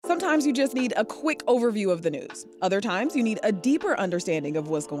Sometimes you just need a quick overview of the news. Other times you need a deeper understanding of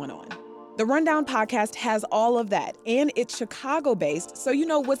what's going on. The Rundown podcast has all of that, and it's Chicago-based, so you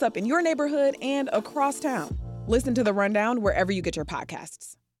know what's up in your neighborhood and across town. Listen to The Rundown wherever you get your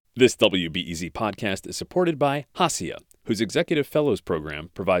podcasts. This WBEZ podcast is supported by Hacia, whose Executive Fellows Program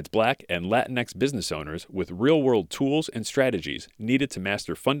provides Black and Latinx business owners with real-world tools and strategies needed to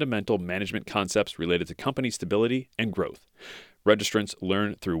master fundamental management concepts related to company stability and growth. Registrants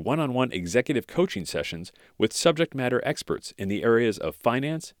learn through one-on-one executive coaching sessions with subject matter experts in the areas of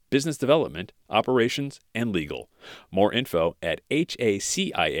finance, business development, operations, and legal. More info at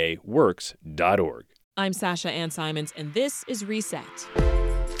haciaworks.org. I'm Sasha Ann Simons, and this is Reset.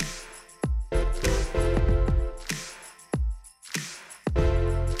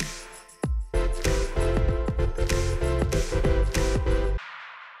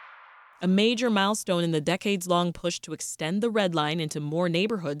 A major milestone in the decades-long push to extend the Red Line into more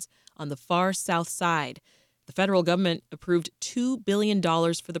neighborhoods on the far south side. The federal government approved $2 billion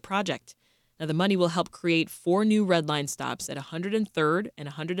for the project. Now, the money will help create 4 new Red Line stops at 103rd and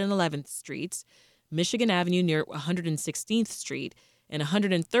 111th Streets, Michigan Avenue near 116th Street, and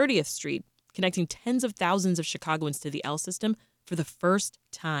 130th Street, connecting tens of thousands of Chicagoans to the L system for the first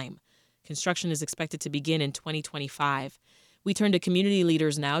time. Construction is expected to begin in 2025. We turn to community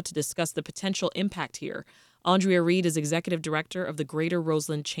leaders now to discuss the potential impact here. Andrea Reed is executive director of the Greater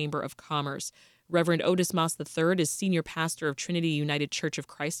Roseland Chamber of Commerce. Reverend Otis Moss III is senior pastor of Trinity United Church of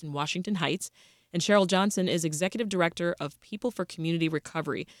Christ in Washington Heights. And Cheryl Johnson is executive director of People for Community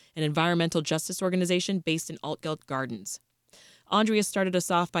Recovery, an environmental justice organization based in Altgeld Gardens. Andrea started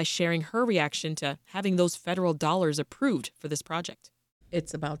us off by sharing her reaction to having those federal dollars approved for this project.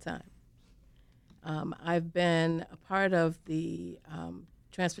 It's about time. I've been a part of the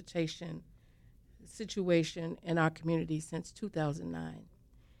transportation situation in our community since 2009.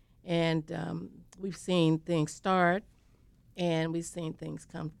 And we've seen things start, and we've seen things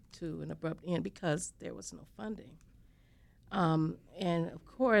come to an abrupt end because there was no funding. And, of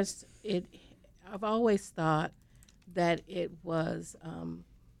course, I've always thought that it was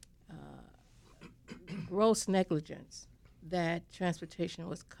gross negligence that transportation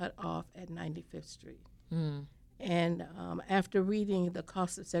was cut off at 95th Street. And after reading the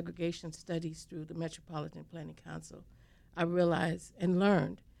cost of segregation studies through the Metropolitan Planning Council, I realized and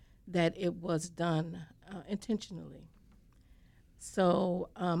learned that it was done intentionally. So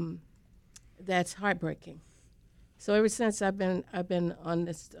that's heartbreaking. So ever since I've been on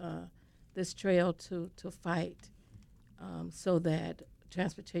this trail to fight so that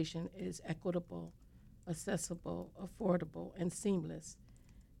transportation is equitable, accessible, affordable, and seamless,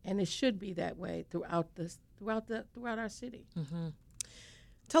 and it should be that way throughout our city. Mm-hmm.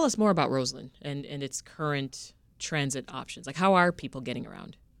 Tell us more about Roseland and its current transit options. Like, how are people getting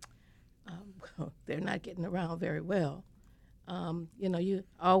around? Well, they're not getting around very well. I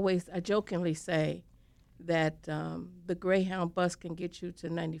jokingly say that the Greyhound bus can get you to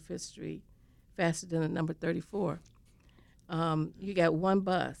 95th Street faster than the number 34. You got one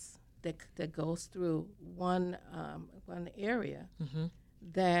bus that goes through one area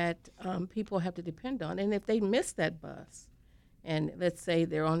that people have to depend on. And if they miss that bus, and let's say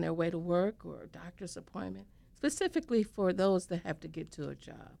they're on their way to work or a doctor's appointment, specifically for those that have to get to a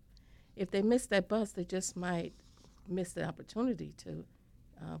job, if they miss that bus, they just might miss the opportunity to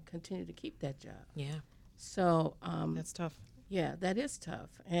continue to keep that job. Yeah. So that's tough. Yeah, that is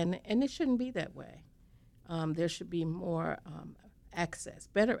tough. And it shouldn't be that way. There should be more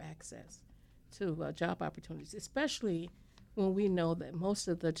better access to job opportunities, especially when we know that most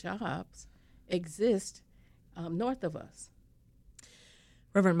of the jobs exist north of us.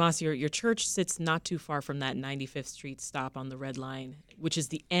 Reverend Moss, your church sits not too far from that 95th Street stop on the Red Line, which is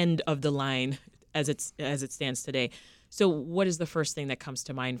the end of the line as it stands today. So what is the first thing that comes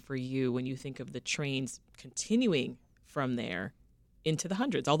to mind for you when you think of the trains continuing from there into the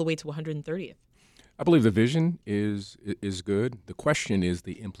hundreds, all the way to 130th? I believe the vision is good. The question is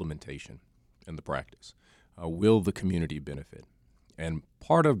the implementation and the practice. Will the community benefit? And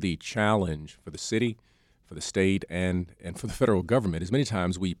part of the challenge for the city, for the state, and for the federal government is many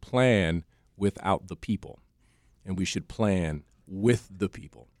times we plan without the people, and we should plan with the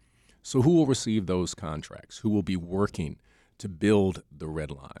people. So who will receive those contracts? Who will be working to build the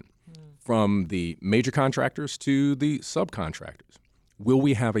Red Line? From the major contractors to the subcontractors. Will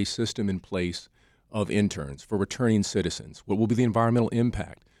we have a system in place of interns for returning citizens? What will be the environmental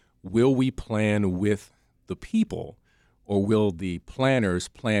impact? Will we plan with the people, or will the planners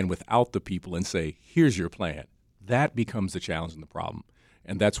plan without the people and say, here's your plan? That becomes the challenge and the problem.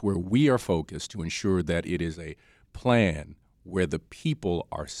 And that's where we are focused to ensure that it is a plan where the people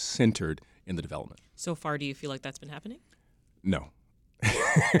are centered in the development. So far, do you feel like that's been happening? No.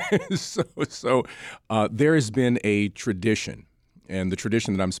 So there has been a tradition, and the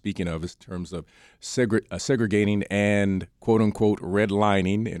tradition that I'm speaking of is in terms of segregating and quote-unquote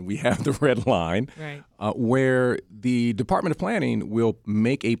redlining, and we have the red line, right. Where the Department of Planning will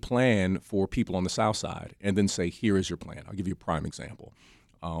make a plan for people on the south side and then say, here is your plan. I'll give you a prime example.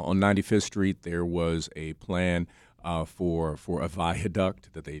 On 95th Street, there was a plan for a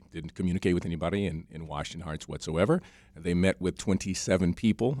viaduct that they didn't communicate with anybody in Washington Heights whatsoever. They met with 27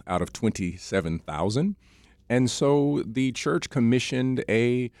 people out of 27,000. And so the church commissioned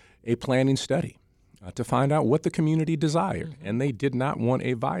a planning study to find out what the community desired, and they did not want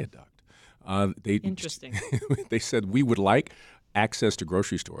a viaduct. Interesting. They said, we would like access to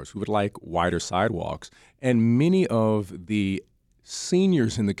grocery stores. We would like wider sidewalks. And many of the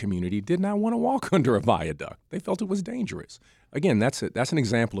seniors in the community did not want to walk under a viaduct. They felt it was dangerous. Again, that's an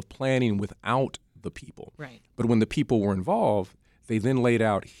example of planning without the people. Right. But when the people were involved, they then laid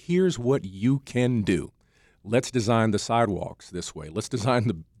out, here's what you can do. Let's design the sidewalks this way. Let's design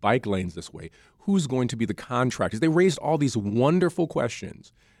the bike lanes this way. Who's going to be the contractors? They raised all these wonderful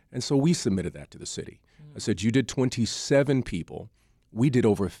questions. And so we submitted that to the city. I said, you did 27 people. We did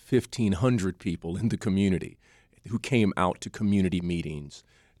over 1,500 people in the community who came out to community meetings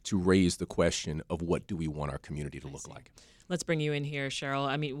to raise the question of what do we want our community to look like. Let's bring you in here, Cheryl.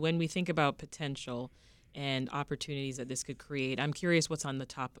 I mean, when we think about potential and opportunities that this could create, I'm curious what's on the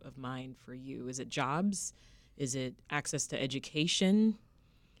top of mind for you. Is it jobs? Is it access to education?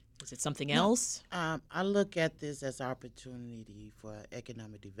 Is it something else? I look at this as opportunity for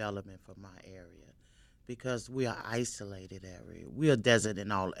economic development for my area because we are isolated area. We are desert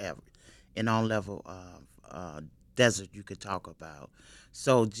in all level of desert you could talk about.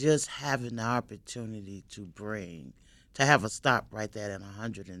 So just having the opportunity to have a stop right there on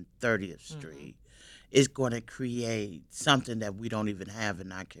 130th Street is going to create something that we don't even have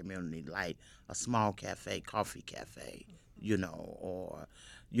in our community, like a small coffee cafe, or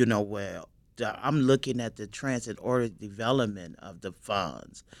where I'm looking at the transit or development of the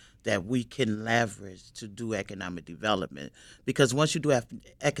funds that we can leverage to do economic development. Because once you do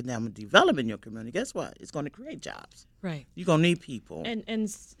economic development in your community, guess what? It's going to create jobs. Right. You're going to need people. And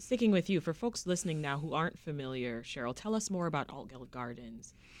sticking with you, for folks listening now who aren't familiar, Cheryl, tell us more about Altgeld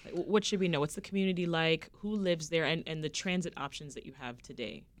Gardens. What should we know? What's the community like? Who lives there? And the transit options that you have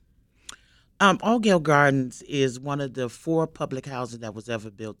today? Altgeld Gardens is one of the 4 public housing that was ever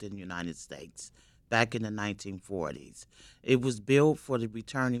built in the United States back in the 1940s. It was built for the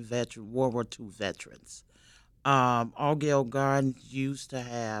returning World War II veterans. Altgeld Gardens used to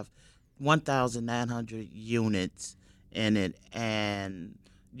have 1,900 units in it, and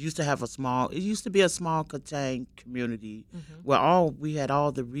used to be a small contained community where we had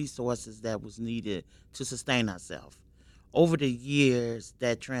all the resources that was needed to sustain ourselves. Over the years,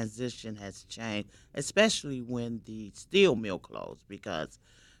 that transition has changed, especially when the steel mill closed, because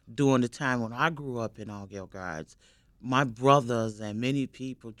during the time when I grew up in Altgeld Gardens, my brothers and many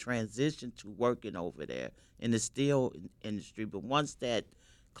people transitioned to working over there in the steel industry. But once that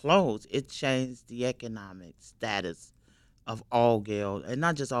closed, it changed the economic status of Altgeld, and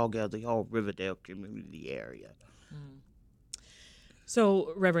not just Altgeld, the whole Riverdale community area.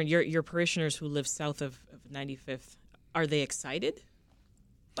 So, Reverend, your parishioners who live south of 95th, are they excited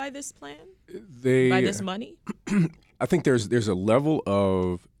by this plan? By this money? I think there's a level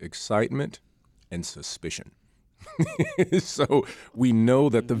of excitement and suspicion. So we know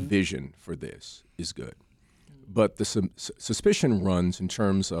that the vision for this is good. But the suspicion runs in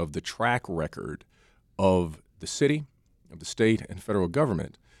terms of the track record of the city, of the state, and federal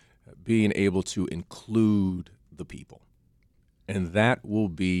government being able to include the people. And that will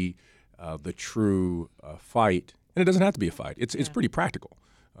be the true fight. And it doesn't have to be a fight. It's pretty practical.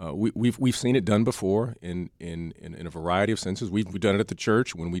 We've seen it done before in a variety of senses. We've done it at the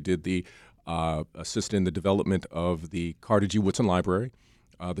church when we did the assist in the development of the Carter G. Woodson Library.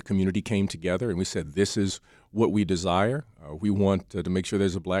 The community came together and we said, this is what we desire. We want to make sure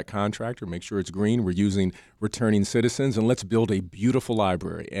there's a black contractor, make sure it's green. We're using returning citizens, and let's build a beautiful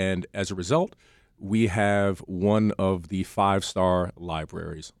library. And as a result, we have one of the 5-star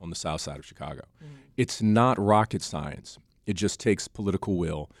libraries on the south side of Chicago. It's not rocket science. It just takes political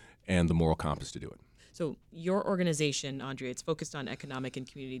will and the moral compass to do it. So your organization, Andrea, it's focused on economic and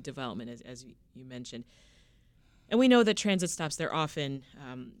community development, as you mentioned. And we know that transit stops, they're often,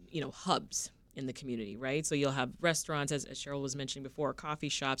 hubs in the community, right? So you'll have restaurants, as Cheryl was mentioning before, coffee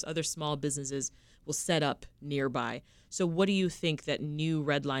shops, other small businesses will set up nearby. So what do you think that new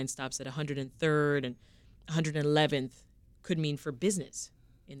red line stops at 103rd and 111th could mean for business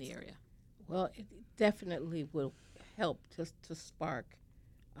in the area. Well, it definitely will help to spark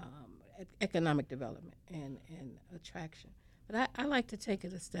economic development and attraction. But I like to take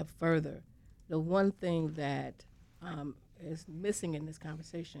it a step further. The one thing that is missing in this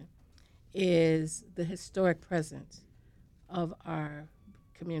conversation is the historic presence of our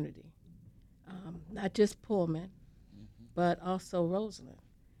community. Not just Pullman, but also Roseland.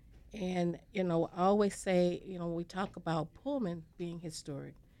 And, I always say, when we talk about Pullman being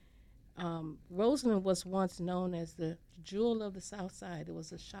historic, Roseland was once known as the jewel of the South Side. It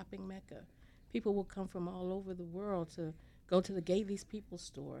was a shopping mecca. People would come from all over the world to go to the Gately's People's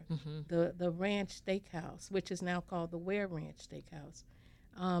Store, the Ranch Steakhouse, which is now called the Ware Ranch Steakhouse,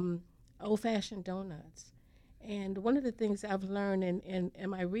 old-fashioned donuts. And one of the things I've learned in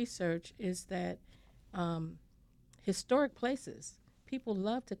my research is that historic places, people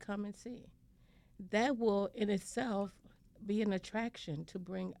love to come and see. That will in itself be an attraction to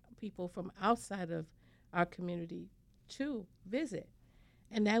bring people from outside of our community to visit.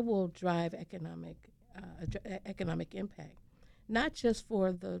 And that will drive economic impact, not just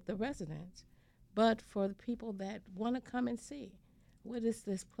for the residents, but for the people that want to come and see. What is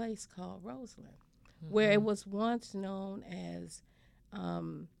this place called Roseland? Where it was once known as,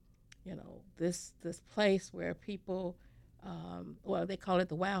 this place where people, they call it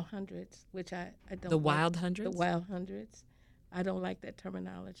the Wild Hundreds, which I don't. The Wild Hundreds? The Wild Hundreds. I don't like that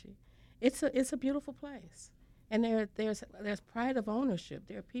terminology. It's a beautiful place, and there's pride of ownership.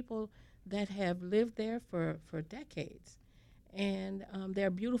 There are people that have lived there for decades, and there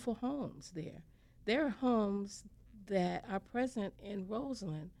are beautiful homes there. There are homes that are present in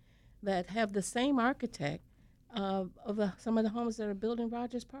Roseland that have the same architect of some of the homes that are built in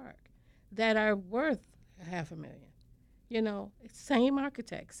Rogers Park that are worth $500,000. Same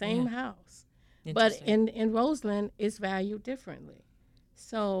architect, same house. But in Roseland, it's valued differently.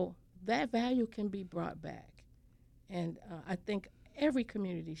 So that value can be brought back. And I think every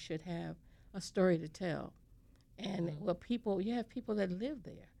community should have a story to tell. And you have people that live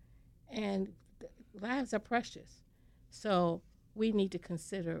there. And lives are precious. So we need to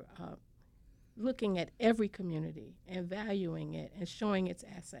consider looking at every community and valuing it and showing its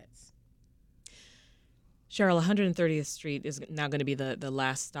assets. Cheryl, 130th Street is now going to be the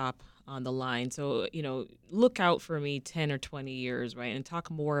last stop on the line. So, look out for me 10 or 20 years, right? And talk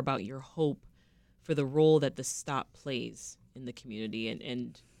more about your hope for the role that the stop plays in the community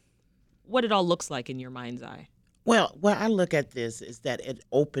and what it all looks like in your mind's eye. Well, where I look at this is that it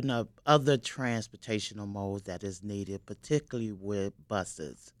opened up other transportational modes that is needed, particularly with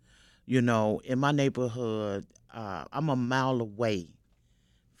buses. In my neighborhood, I'm a mile away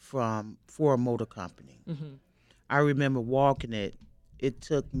from Ford Motor Company. Mm-hmm. I remember walking it. It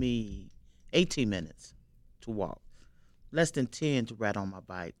took me 18 minutes to walk, less than 10 to ride on my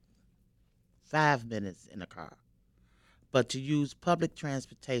bike, 5 minutes in a car. But to use public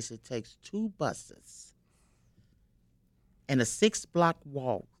transportation, it takes 2 buses and a 6-block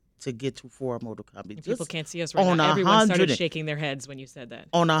walk to get to Ford Motor Company. And people can't see us right now. Everyone started shaking their heads when you said that.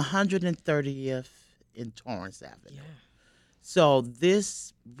 On 130th in Torrance Avenue. Yeah. So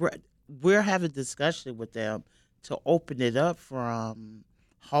we're having a discussion with them to open it up from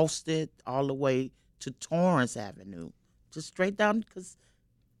Halsted all the way to Torrance Avenue, just straight down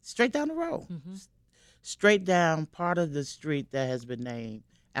the road. Mm-hmm. Straight down part of the street that has been named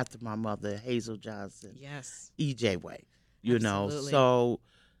after my mother, Hazel Johnson. Yes. EJ Way. Absolutely. So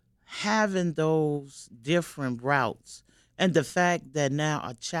having those different routes and the fact that now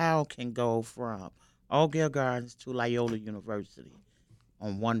a child can go from Altgeld Gardens to Loyola University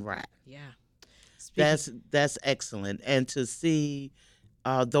on one ride. Yeah. That's excellent. And to see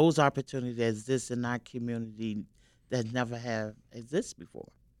those opportunities that exist in our community that never have existed before.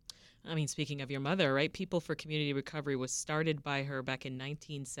 I mean, speaking of your mother, right? People for Community Recovery was started by her back in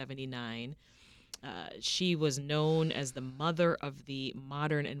 1979. She was known as the mother of the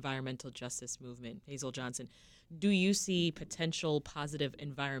modern environmental justice movement, Hazel Johnson. Do you see potential positive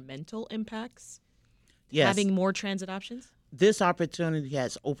environmental impacts? Yes. Having more transit options? This opportunity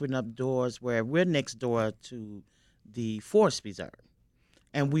has opened up doors where we're next door to the Forest Preserve.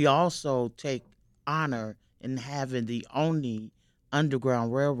 And we also take honor in having the only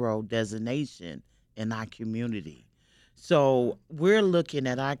Underground Railroad designation in our community. So we're looking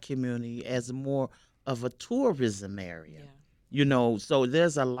at our community as more of a tourism area. Yeah. So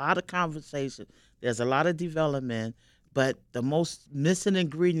there's a lot of conversation, there's a lot of development, but the most missing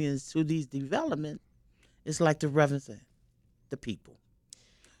ingredients to these development is like the Reverend said, the people.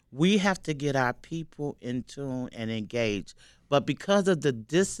 We have to get our people in tune and engaged. But because of the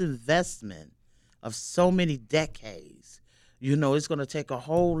disinvestment of so many decades, You know, it's going to take a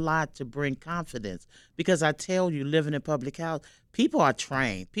whole lot to bring confidence, because I tell you, living in public house, people are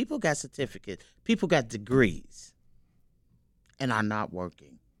trained. People got certificates. People got degrees and are not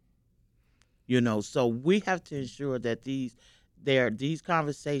working. You know, so we have to ensure that these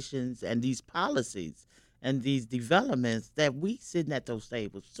conversations and these policies and these developments, that we sitting at those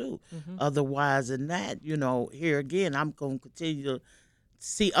tables too. Otherwise than that, you know, here again, I'm going to continue to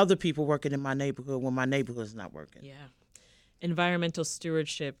see other people working in my neighborhood when my neighborhood's not working. Yeah. Environmental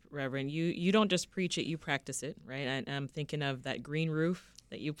stewardship, Reverend, you don't just preach it, you practice it, right? I'm thinking of that green roof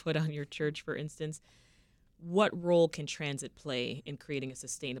that you put on your church, for instance. What role can transit play in creating a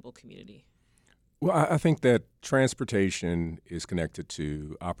sustainable community? Well, I think that transportation is connected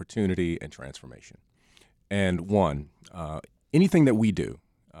to opportunity and transformation. And anything that we do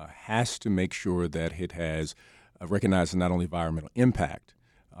has to make sure that it has recognized not only environmental impact,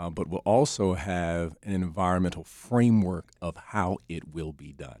 but will also have an environmental framework of how it will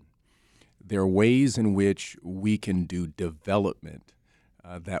be done. There are ways in which we can do development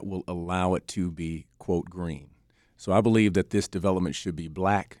that will allow it to be, quote, green. So I believe that this development should be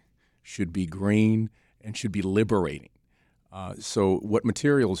black, should be green, and should be liberating. So what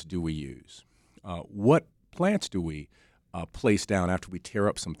materials do we use? What plants do we place down after we tear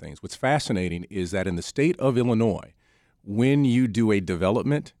up some things? What's fascinating is that in the state of Illinois, when you do a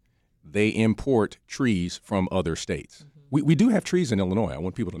development, they import trees from other states. We do have trees in Illinois. I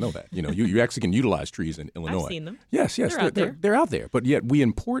want people to know that. You know, you actually can utilize trees in Illinois. I've seen them. Yes, they're out there. But yet we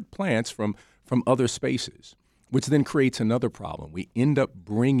import plants from other spaces, which then creates another problem. We end up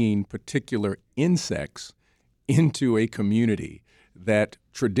bringing particular insects into a community that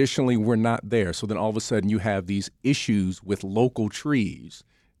traditionally were not there. So then all of a sudden you have these issues with local trees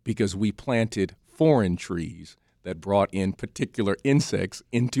because we planted foreign trees that brought in particular insects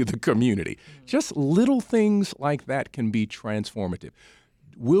into the community. Just little things like that can be transformative.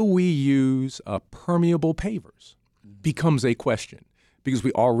 Will we use permeable pavers? Becomes a question, because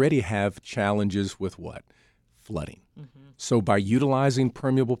we already have challenges with what? Flooding. So by utilizing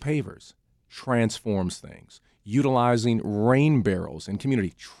permeable pavers, transforms things. Utilizing rain barrels in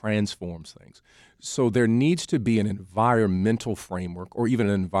community transforms things. So there needs to be an environmental framework or even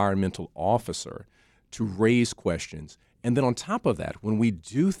an environmental officer to raise questions. And then on top of that, when we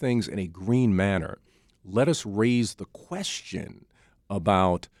do things in a green manner, let us raise the question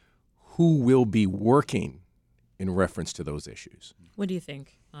about who will be working in reference to those issues. What do you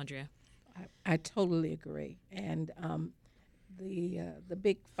think, Andrea? I totally agree. And the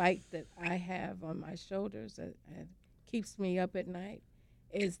big fight that I have on my shoulders that keeps me up at night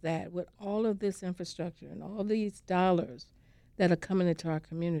is that with all of this infrastructure and all these dollars that are coming into our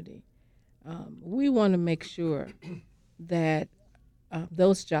community, we want to make sure that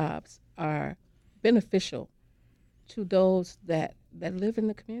those jobs are beneficial to those that live in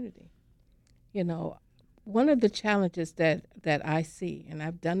the community. You know, one of the challenges that I see, and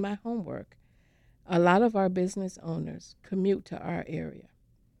I've done my homework, a lot of our business owners commute to our area.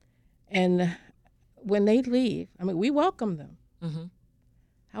 And when they leave, I mean, we welcome them.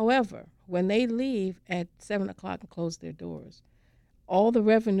 However, when they leave at 7 o'clock and close their doors, all the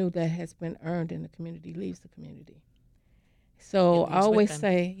revenue that has been earned in the community leaves the community. So I always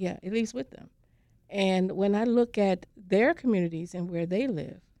say, yeah, it leaves with them. And when I look at their communities and where they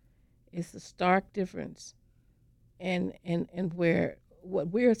live, it's a stark difference in where what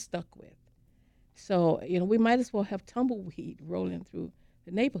we're stuck with. So, you know, we might as well have tumbleweed rolling through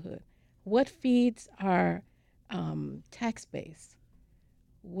the neighborhood. What feeds our tax base?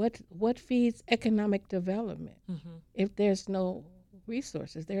 What feeds economic development? If there's no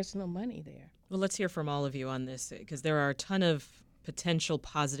resources, there's no money there. Well, let's hear from all of you on this, because there are a ton of potential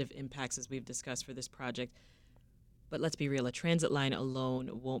positive impacts, as we've discussed, for this project. But let's be real, a transit line alone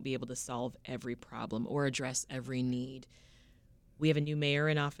won't be able to solve every problem or address every need. We have a new mayor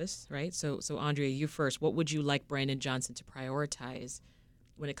in office, right? So Andrea, you first. What would you like Brandon Johnson to prioritize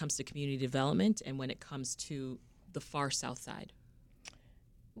when it comes to community development and when it comes to the far south side?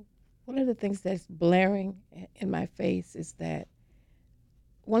 One of the things that's blaring in my face is that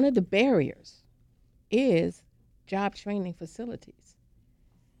one of the barriers is job training facilities.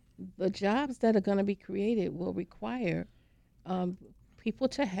 The jobs that are going to be created will require people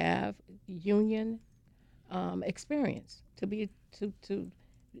to have union experience, to be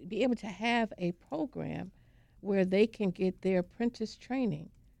able to have a program where they can get their apprentice training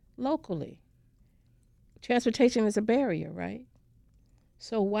locally. Transportation is a barrier, right?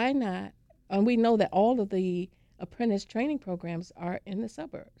 So why not? And we know that all of the apprentice training programs are in the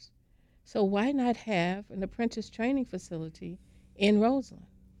suburbs. So why not have an apprentice training facility in Roseland?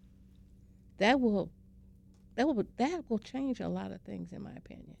 That will that will change a lot of things, in my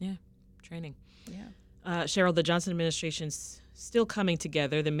opinion. Yeah, training. Yeah. Cheryl, the Johnson administration's still coming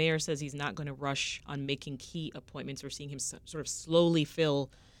together. The mayor says he's not going to rush on making key appointments. We're seeing him sort of slowly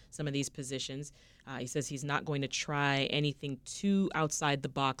fill some of these positions. He says he's not going to try anything too outside the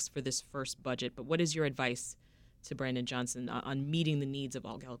box for this first budget. But what is your advice to Brandon Johnson on meeting the needs of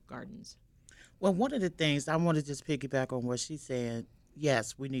Altgeld Gardens? Well, one of the things I want to just piggyback on what she's saying,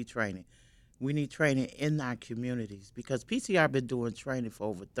 yes, we need training. We need training in our communities because PCR been doing training for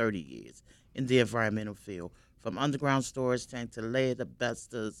over 30 years in the environmental field, from underground storage tank to lead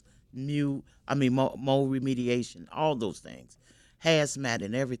asbestos, mold remediation, all those things, hazmat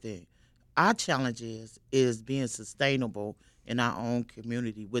and everything. Our challenge is being sustainable in our own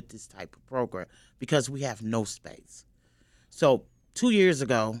community with this type of program because we have no space. So 2 years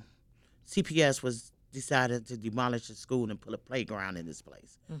ago, CPS was decided to demolish the school and put a playground in this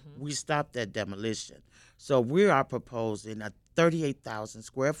place. Mm-hmm. We stopped that demolition. So we are proposing a 38,000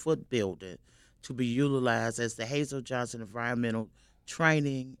 square foot building to be utilized as the Hazel Johnson Environmental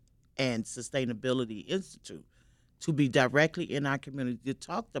Training and Sustainability Institute to be directly in our community. You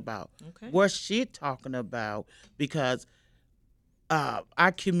talked about what she's talking about because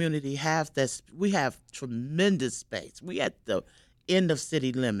our community we have tremendous space. We at the end of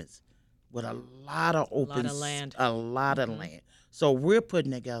city limits with a lot of open land. A lot of land. So we're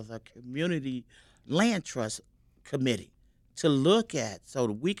putting together a community land trust committee to look at so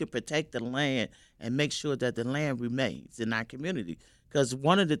that we can protect the land and make sure that the land remains in our community. Because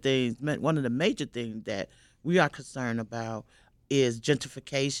one of the major things that we are concerned about is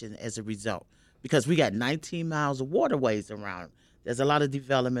gentrification as a result. Because we got 19 miles of waterways around. There's a lot of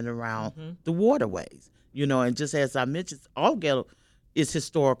development around the waterways. And just as I mentioned, Altgeld is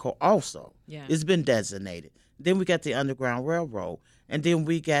historical also. Yeah. It's been designated. Then we got the Underground Railroad. And then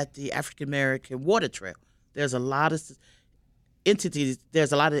we got the African American Water Trail. There's a lot of entities,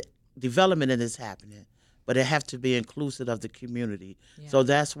 there's a lot of development that is happening, but it has to be inclusive of the community. Yeah. So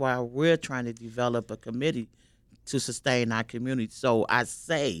that's why we're trying to develop a committee to sustain our community. So I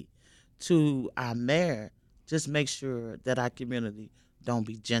say to our mayor, just make sure that our community don't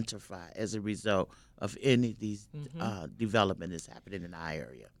be gentrified as a result of any of these development that's happening in our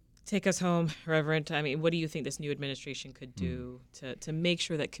area. Take us home, Reverend. I mean, what do you think this new administration could do to make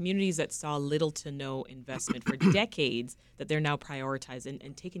sure that communities that saw little to no investment for decades, that they're now prioritized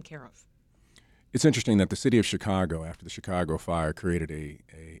and taken care of? It's interesting that the city of Chicago, after the Chicago fire, created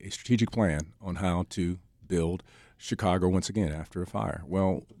a strategic plan on how to build Chicago once again after a fire.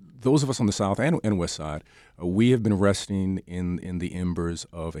 Well, those of us on the south and west side, we have been resting in the embers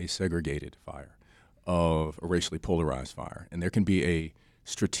of a segregated fire, of a racially polarized fire. And there can be a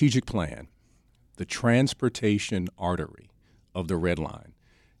strategic plan. The transportation artery of the Red Line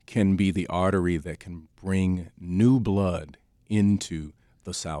can be the artery that can bring new blood into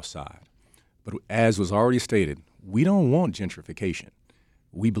the south side. But as was already stated, we don't want gentrification.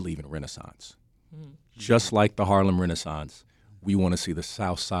 We believe in Renaissance. Mm-hmm. Just like the Harlem Renaissance, we want to see the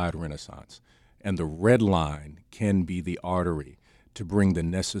South Side Renaissance. And the Red Line can be the artery to bring the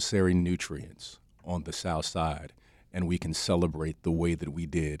necessary nutrients on the South Side, and we can celebrate the way that we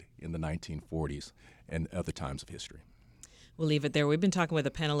did in the 1940s and other times of history. We'll leave it there. We've been talking with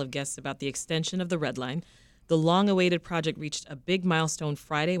a panel of guests about the extension of the Red Line. The long-awaited project reached a big milestone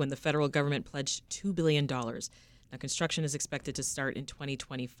Friday when the federal government pledged $2 billion. Now, construction is expected to start in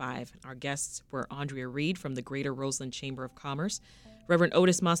 2025. Our guests were Andrea Reed from the Greater Roseland Chamber of Commerce, Reverend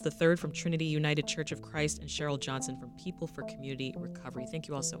Otis Moss III from Trinity United Church of Christ, and Cheryl Johnson from People for Community Recovery. Thank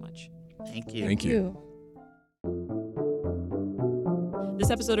you all so much. Thank you. Thank you. This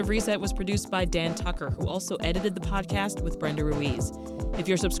episode of Reset was produced by Dan Tucker, who also edited the podcast with Brenda Ruiz. If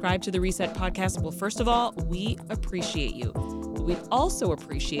you're subscribed to the Reset podcast, well, first of all, we appreciate you. But we'd also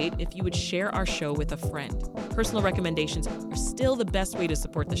appreciate if you would share our show with a friend. Personal recommendations are still the best way to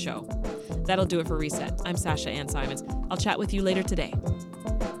support the show. That'll do it for Reset. I'm Sasha Ann Simons. I'll chat with you later today.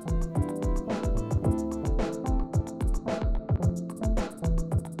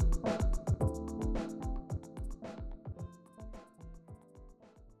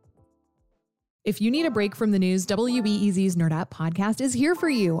 If you need a break from the news, WBEZ's Nerd App podcast is here for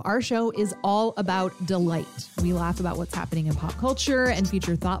you. Our show is all about delight. We laugh about what's happening in pop culture and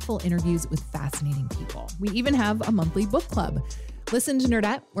feature thoughtful interviews with fascinating people. We even have a monthly book club. Listen to Nerd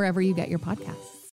App wherever you get your podcasts.